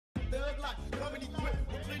block, coming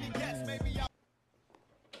equipped with plenty gas, maybe I'll...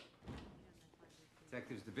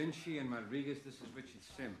 Detectives Da Vinci and Rodriguez, this is Richard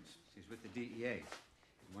Sims. He's with the DEA.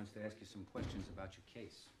 He wants to ask you some questions about your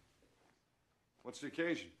case. What's the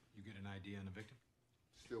occasion? You get an ID on the victim?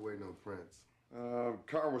 Still waiting on prints.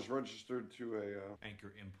 Car was registered to a,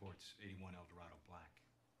 Anchor Imports, 81 Eldorado Black.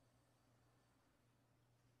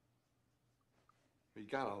 You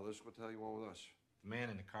got all this. What the hell you want with us? The man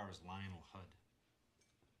in the car is Lionel Hudd.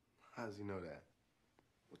 How does he know that?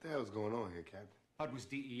 What the hell's going on here, Captain? Hudd was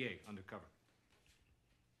DEA, undercover.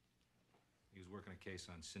 He was working a case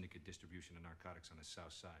on syndicate distribution of narcotics on the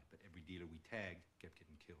south side, but every dealer we tagged kept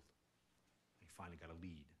getting killed. And he finally got a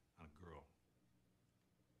lead on a girl.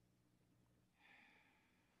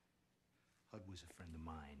 Hudd was a friend of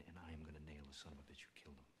mine, and I am gonna nail the son of a bitch who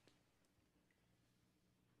killed him.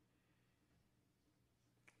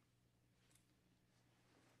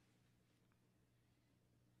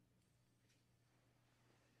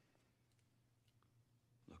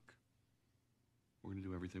 Look, we're gonna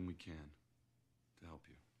do everything we can to help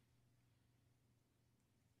you.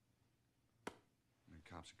 And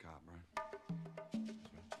a cop's a cop, right?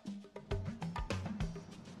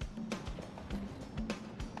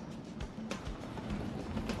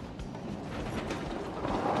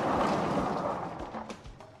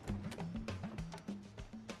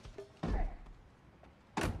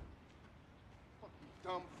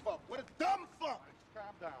 Dumb fuck. What a dumb fuck!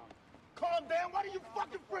 Calm down. Calm down. Why do you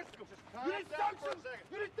fucking frisk him? You didn't search him.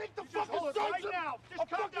 You didn't think to fucking hold it search right him. now. Just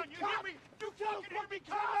calm down. You hear me? You fucking hear me?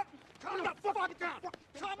 Calm the fuck down.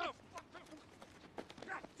 Calm the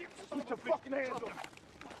Put your fucking hands on me.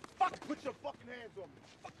 Fuck! Put your fucking hands on me.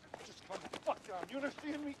 Fuck. Just calm the fuck down. You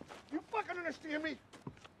understand me? You fucking understand me?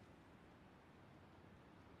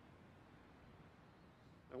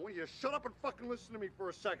 Now, will you shut up and fucking listen to me for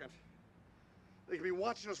a second? They could be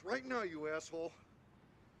watching us right now, you asshole.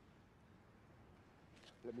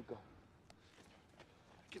 Let me go.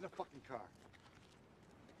 Get in the fucking car.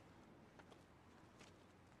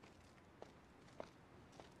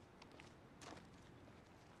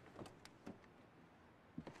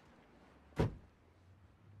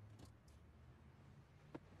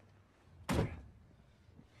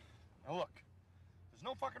 Now look, there's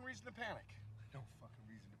no fucking reason to panic. No fucking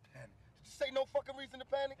reason to panic. Did you say no fucking reason to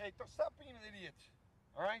panic? Hey, stop being an idiot.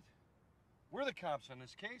 All right? We're the cops on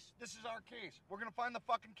this case. This is our case. We're gonna find the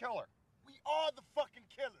fucking killer. We are the fucking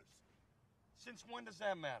killers. Since when does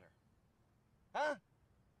that matter? Huh?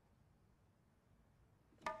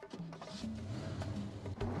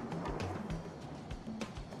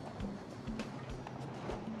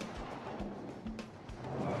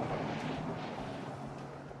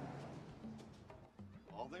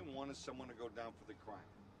 All they want is someone to go down for the crime.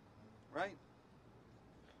 Right?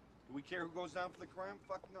 Do we care who goes down for the crime?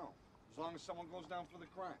 Fuck no. As long as someone goes down for the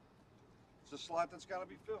crime. It's a slot that's gotta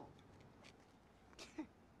be filled. A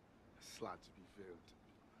slot to be filled.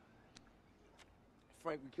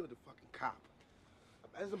 Frank, we killed a fucking cop.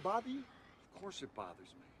 That doesn't bother you? Of course it bothers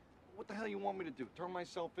me. What the hell you want me to do? Turn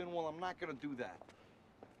myself in? Well, I'm not gonna do that.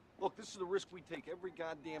 Look, this is the risk we take every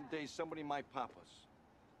goddamn day. Somebody might pop us.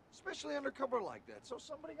 Especially undercover like that. So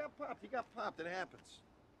somebody got popped. He got popped. It happens.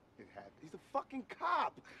 It happened. He's a fucking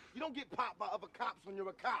cop. You don't get popped by other cops when you're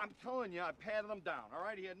a cop. I'm telling you, I patted him down, all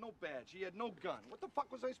right? He had no badge. He had no gun. What the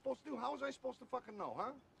fuck was I supposed to do? How was I supposed to fucking know,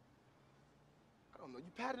 huh? I don't know.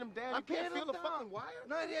 You patted him down. I You can't patted feel him the down. fucking wire?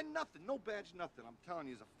 No, he had nothing. No badge, nothing. I'm telling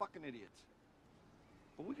you, he's a fucking idiot.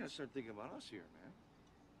 But we gotta start thinking about us here, man.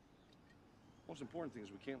 Most important thing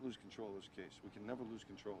is we can't lose control of this case. We can never lose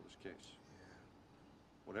control of this case.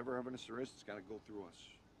 Yeah. Whatever evidence there is, it's gotta go through us.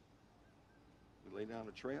 We lay down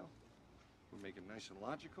a trail. We make it nice and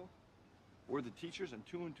logical. We're the teachers, and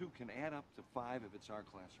 2 and 2 can add up to 5 if it's our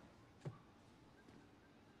classroom.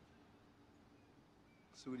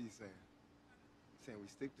 So what are you saying? You're saying we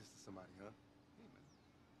stick this to somebody, huh? Hey,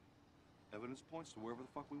 man. Evidence points to wherever the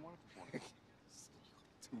fuck we want it to point.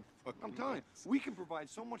 Too fucking I'm telling you, we can provide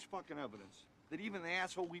so much fucking evidence that even the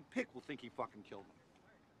asshole we pick will think he fucking killed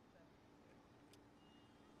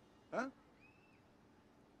him. Huh?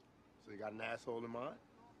 So you got an asshole in mind?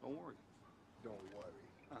 Don't worry. Don't worry.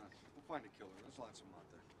 We'll find a killer. There's lots of them out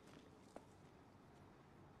there.